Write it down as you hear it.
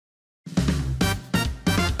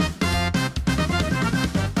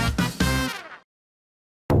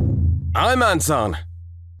I'm Anton.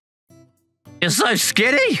 You're so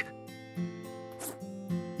skinny?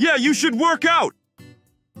 Yeah, you should work out.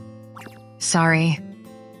 Sorry.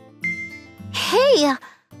 Hey,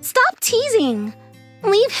 stop teasing.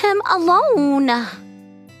 Leave him alone.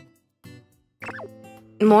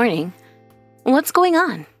 Morning. What's going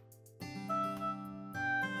on?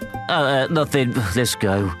 Nothing. Let's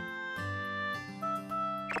go.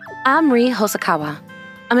 I'm Ri Hosokawa.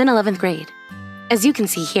 I'm in 11th grade. As you can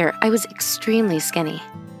see here, I was extremely skinny.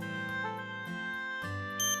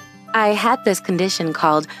 I had this condition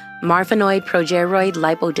called Marfanoid progeroid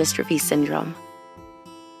lipodystrophy syndrome.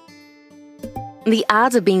 The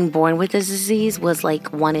odds of being born with this disease was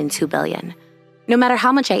like 1 in 2 billion. No matter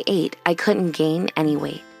how much I ate, I couldn't gain any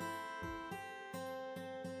weight.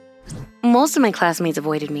 Most of my classmates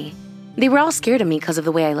avoided me. They were all scared of me because of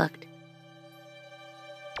the way I looked.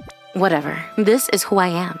 Whatever, this is who I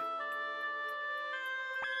am.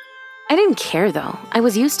 I didn't care though, I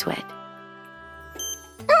was used to it.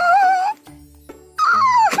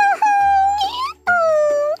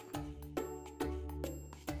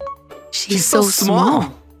 She's so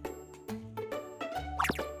small.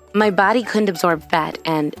 My body couldn't absorb fat,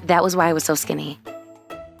 and that was why I was so skinny.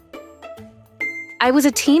 I was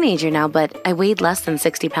a teenager now, but I weighed less than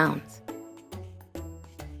 60 pounds.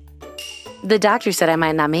 The doctor said I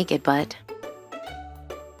might not make it, but...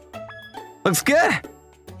 Looks good.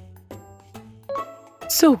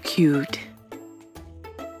 So cute.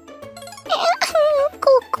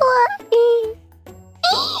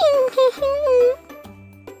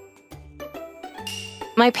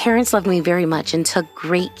 My parents loved me very much and took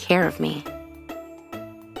great care of me.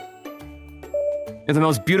 You're the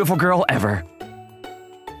most beautiful girl ever.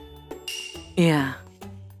 Yeah,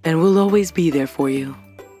 and we'll always be there for you.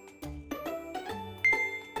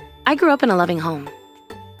 I grew up in a loving home.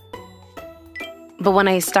 But when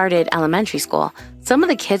I started elementary school, some of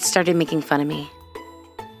the kids started making fun of me.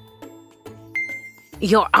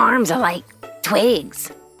 Your arms are like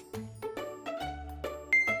twigs.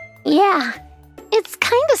 Yeah, it's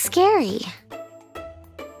kind of scary.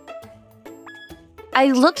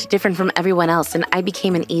 I looked different from everyone else and I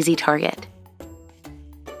became an easy target.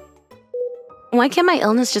 Why can't my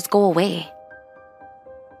illness just go away?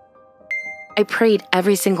 I prayed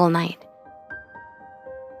every single night.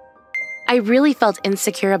 I really felt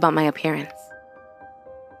insecure about my appearance.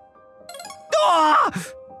 Ah!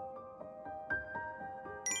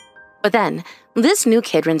 But then, this new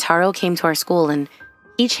kid, Rentaro, came to our school and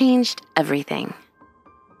he changed everything.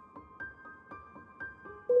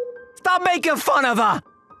 Stop making fun of her!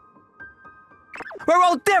 We're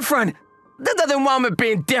all different! There's nothing wrong with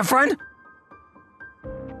being different!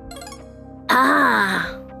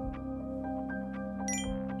 Ah!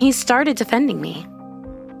 He started defending me.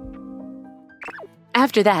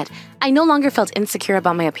 After that, I no longer felt insecure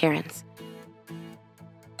about my appearance.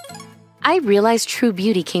 I realized true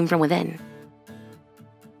beauty came from within.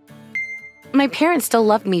 My parents still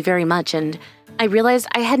loved me very much, and I realized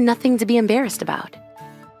I had nothing to be embarrassed about.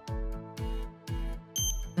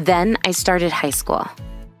 Then I started high school.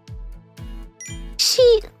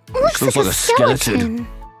 She looks like a skeleton.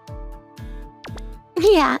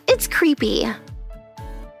 Yeah, it's creepy.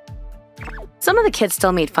 Some of the kids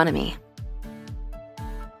still made fun of me.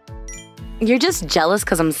 You're just jealous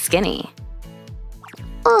because I'm skinny.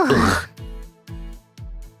 Ugh.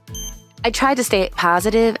 I tried to stay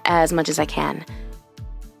positive as much as I can.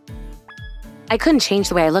 I couldn't change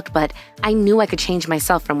the way I looked, but I knew I could change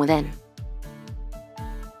myself from within.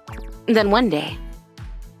 Then one day...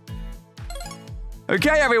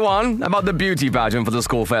 Okay, everyone, about the beauty pageant for the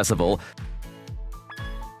school festival.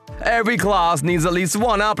 Every class needs at least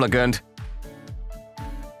one applicant.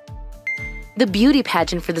 The beauty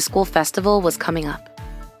pageant for the school festival was coming up.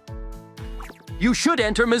 You should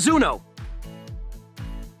enter Mizuno.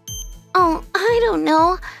 Oh, I don't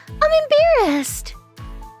know. I'm embarrassed.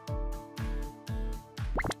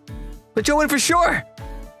 But you'll win for sure.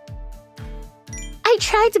 I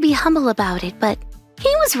tried to be humble about it, but he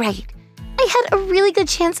was right. I had a really good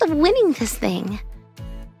chance of winning this thing.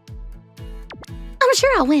 I'm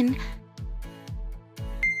sure I'll win.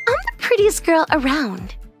 I'm the prettiest girl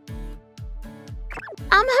around.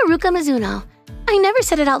 I'm Haruka Mizuno. I never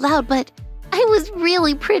said it out loud, but I was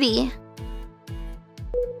really pretty.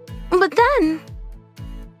 But then...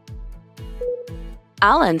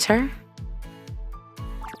 I'll enter.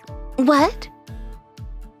 What?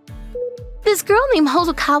 This girl named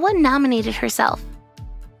Hosokawa nominated herself.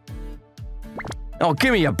 Oh,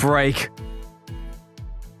 give me a break.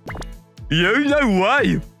 You? No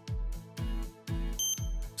way.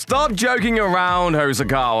 Stop joking around,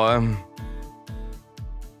 Hosokawa.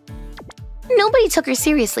 Nobody took her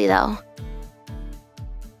seriously, though.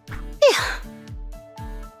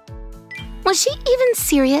 Was she even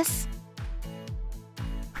serious?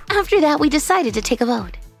 After that, we decided to take a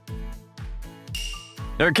vote.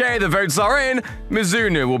 Okay, the votes are in.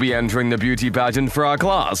 Mizuno will be entering the beauty pageant for our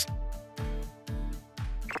class.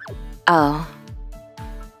 Oh.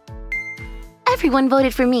 Everyone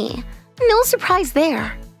voted for me. No surprise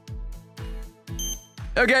there.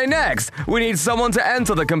 Okay, next, we need someone to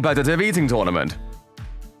enter the competitive eating tournament.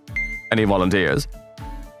 Any volunteers?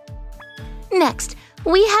 Next,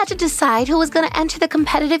 we had to decide who was going to enter the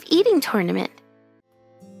competitive eating tournament.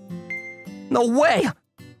 No way!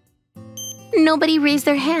 Nobody raised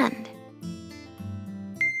their hand.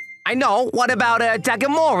 I know, what about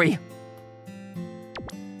Takamori?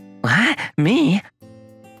 What? Me?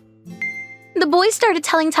 The boys started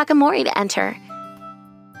telling Takamori to enter.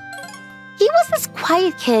 He was this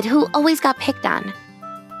quiet kid who always got picked on.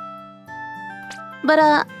 But,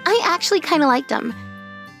 I actually kind of liked him.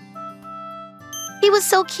 He was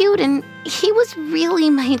so cute and he was really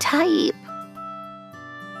my type.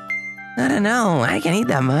 I don't know. I can't eat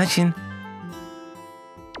that much and...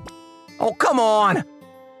 Oh, come on!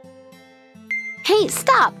 Hey,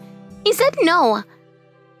 stop! He said no.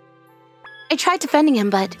 I tried defending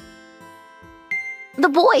him, but... the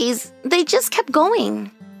boys, they just kept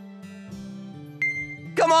going.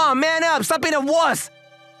 Come on, man up! Stop being a wuss!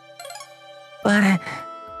 But...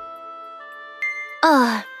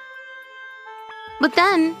 But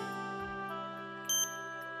then...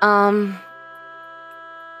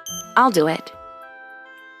 I'll do it.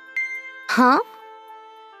 Huh?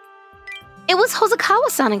 It was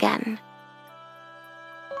Hosokawa-san again.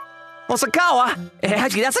 Hosokawa?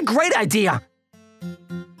 Actually, that's a great idea!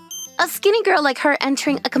 A skinny girl like her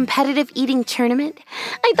entering a competitive eating tournament?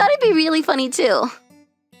 I thought it'd be really funny too.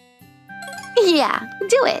 Yeah,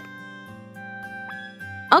 do it.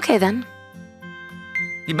 Okay then.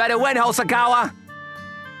 You better win, Hosokawa!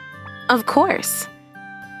 Of course.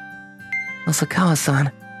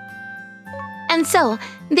 Hosokawa-san. And so,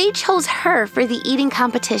 they chose her for the eating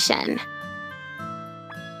competition.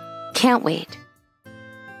 Can't wait.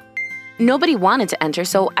 Nobody wanted to enter,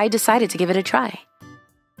 so I decided to give it a try.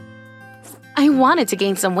 I wanted to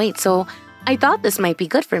gain some weight, so I thought this might be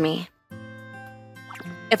good for me.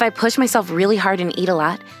 If I push myself really hard and eat a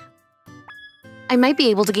lot, I might be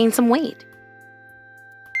able to gain some weight.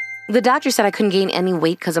 The doctor said I couldn't gain any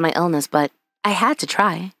weight because of my illness, but I had to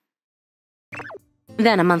try.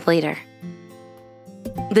 Then a month later,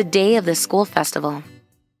 the day of the school festival.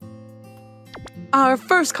 Our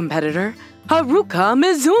first competitor, Haruka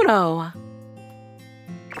Mizuno.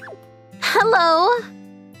 Hello?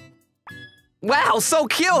 Wow, so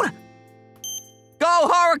cute! Go,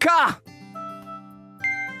 Haruka!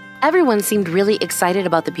 Everyone seemed really excited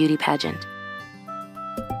about the beauty pageant.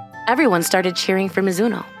 Everyone started cheering for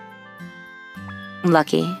Mizuno.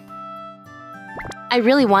 Lucky. I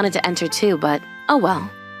really wanted to enter too, but oh well.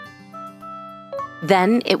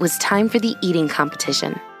 Then it was time for the eating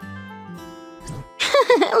competition.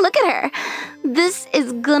 Look at her. This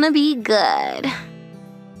is gonna be good.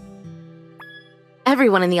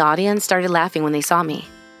 Everyone in the audience started laughing when they saw me.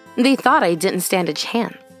 They thought I didn't stand a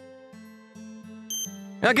chance.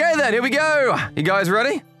 Okay then, here we go! You guys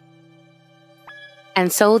ready?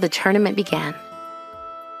 And so the tournament began.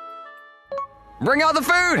 Bring out the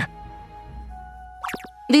food!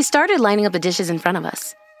 They started lining up the dishes in front of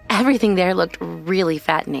us. Everything there looked really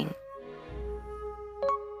fattening.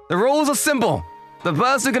 The rules are simple. The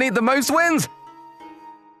person who can eat the most wins.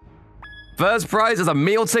 First prize is a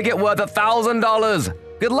meal ticket worth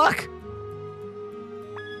 $1,000. Good luck!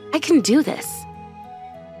 I can do this.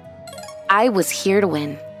 I was here to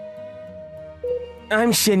win.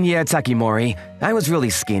 I'm Shinya Takimori. I was really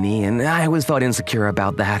skinny, and I always felt insecure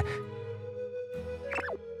about that.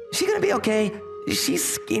 She gonna be okay? She's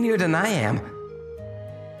skinnier than I am.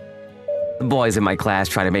 The boys in my class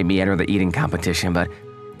tried to make me enter the eating competition, but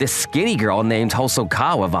this skinny girl named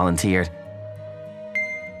Hosokawa volunteered.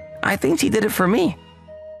 I think she did it for me.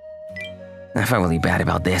 I felt really bad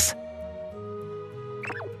about this.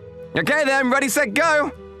 Okay then, ready, set,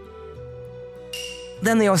 go!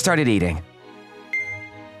 Then they all started eating.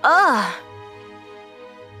 Ugh.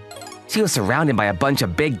 She was surrounded by a bunch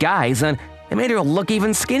of big guys, and it made her look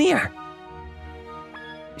even skinnier.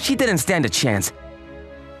 She didn't stand a chance.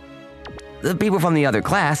 The people from the other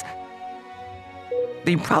class,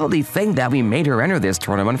 they probably think that we made her enter this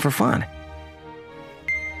tournament for fun.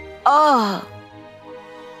 Oh.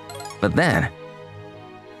 But then,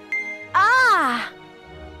 Ah.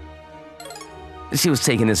 she was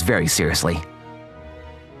taking this very seriously.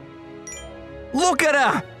 Look at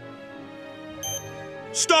her!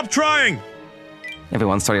 Stop trying!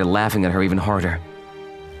 Everyone started laughing at her even harder.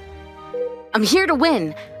 I'm here to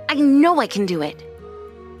win. I know I can do it.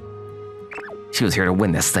 She was here to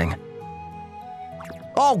win this thing.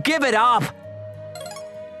 Oh, give it up!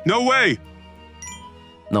 No way!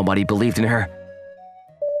 Nobody believed in her.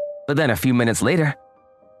 But then a few minutes later,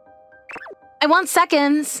 I want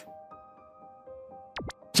seconds.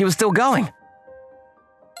 she was still going.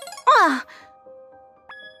 Ah,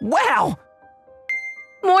 Wow!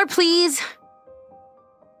 more please.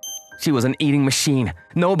 She was an eating machine.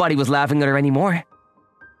 Nobody was laughing at her anymore.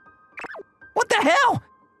 What the hell?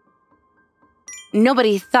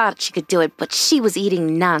 Nobody thought she could do it, but she was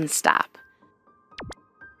eating nonstop.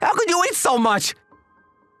 How could you eat so much?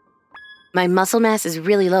 My muscle mass is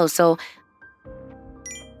really low, so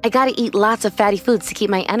I gotta eat lots of fatty foods to keep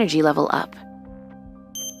my energy level up.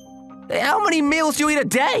 How many meals do you eat a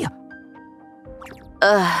day?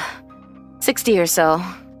 60 or so.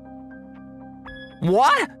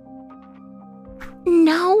 What?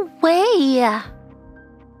 No way.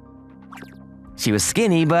 She was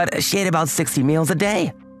skinny, but she ate about 60 meals a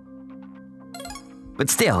day. But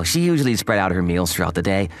still, she usually spread out her meals throughout the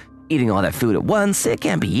day. Eating all that food at once, it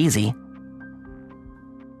can't be easy.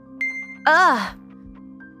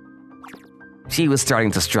 She was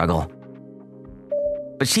starting to struggle.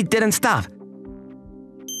 But she didn't stop.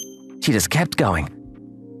 She just kept going.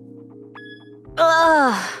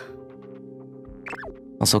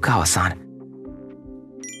 Also, Kawa-san.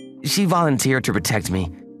 She volunteered to protect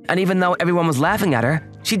me. And even though everyone was laughing at her,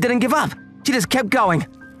 she didn't give up. She just kept going.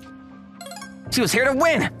 She was here to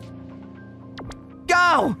win.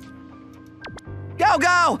 Go! Go,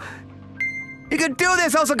 go! You can do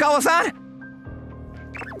this, Osakawa-san!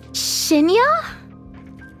 Shinya?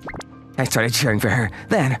 I started cheering for her.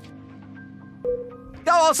 Then,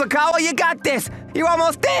 go, Osakawa, you got this! You're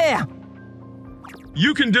almost there!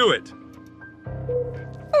 You can do it!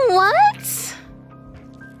 What?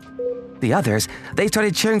 The others, they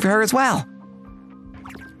started cheering for her as well.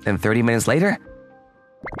 Then 30 minutes later,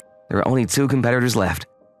 there were only 2 competitors left.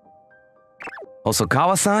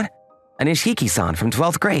 Osakawa-san and Ishiki-san from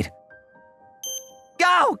 12th grade.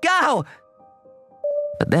 Go, go!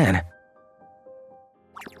 But then,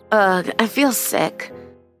 I feel sick.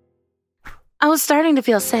 I was starting to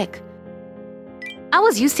feel sick. I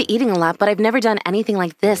was used to eating a lot, but I've never done anything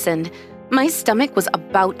like this, and my stomach was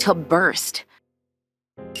about to burst.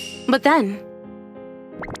 But then,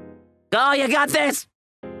 oh, you got this!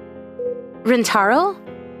 Rintaro?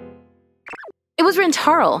 It was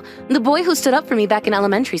Rintaro, the boy who stood up for me back in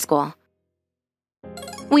elementary school.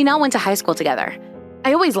 We now went to high school together.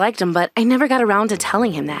 I always liked him, but I never got around to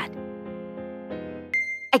telling him that.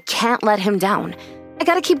 I can't let him down. I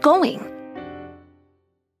gotta keep going.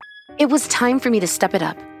 It was time for me to step it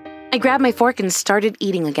up. I grabbed my fork and started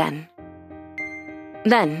eating again.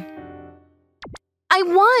 Then, I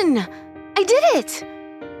won! I did it!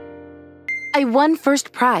 I won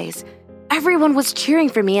first prize. Everyone was cheering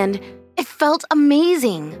for me and it felt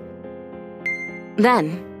amazing.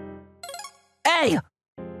 Then, Hey!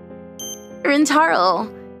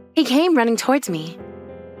 Rintaro, he came running towards me.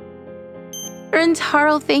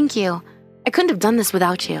 Rintaro, thank you. I couldn't have done this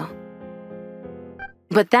without you.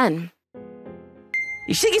 But then,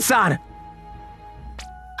 Ishiki-san!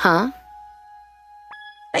 huh?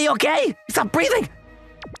 Are you okay? Stop breathing!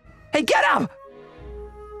 Hey, get up!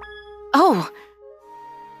 Oh,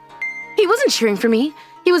 he wasn't cheering for me.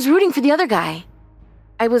 He was rooting for the other guy.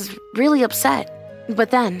 I was really upset.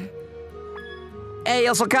 But then, Hey,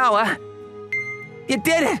 Osakawa! You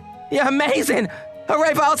did it! You're amazing!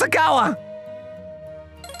 Hooray for Osakawa!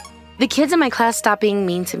 the kids in my class stopped being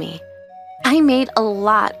mean to me. I made a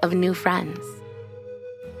lot of new friends.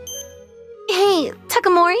 Hey,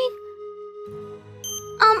 Takamori?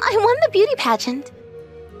 I won the beauty pageant.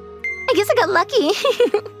 I guess I got lucky.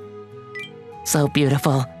 So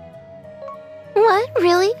beautiful. What,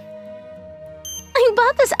 really? I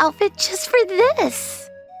bought this outfit just for this.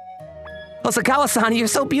 Osakawa-san, you're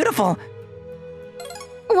so beautiful!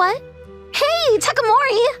 What? Hey,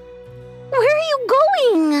 Takamori! Where are you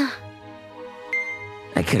going?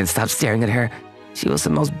 I couldn't stop staring at her. She was the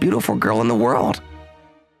most beautiful girl in the world.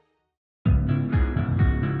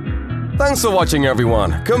 Thanks for watching,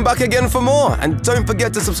 everyone. Come back again for more, and don't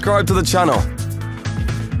forget to subscribe to the channel.